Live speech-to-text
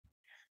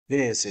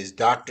This is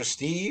Dr.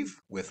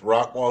 Steve with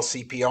Rockwall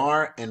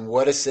CPR, and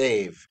what a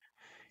save.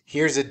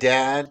 Here's a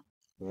dad.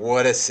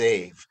 What a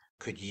save.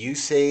 Could you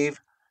save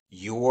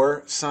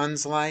your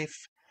son's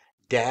life?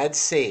 Dad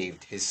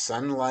saved his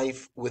son's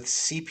life with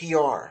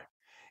CPR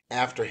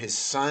after his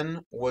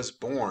son was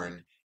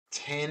born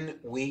 10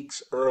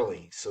 weeks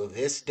early. So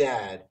this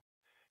dad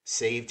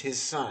saved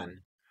his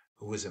son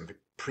who was a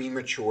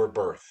premature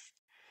birth,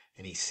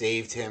 and he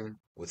saved him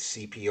with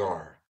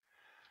CPR.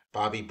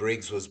 Bobby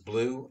Briggs was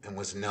blue and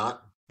was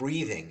not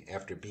breathing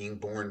after being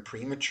born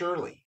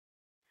prematurely.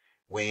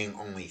 Weighing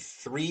only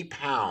 3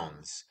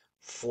 pounds,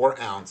 4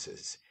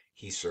 ounces,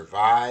 he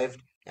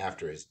survived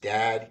after his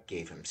dad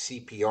gave him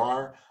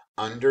CPR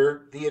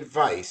under the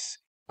advice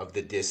of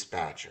the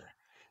dispatcher.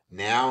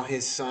 Now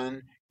his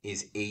son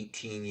is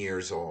 18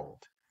 years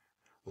old.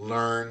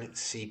 Learn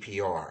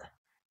CPR.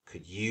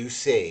 Could you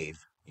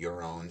save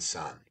your own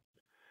son?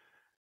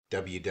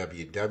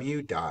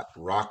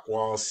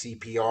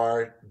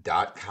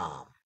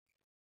 www.rockwallcpr.com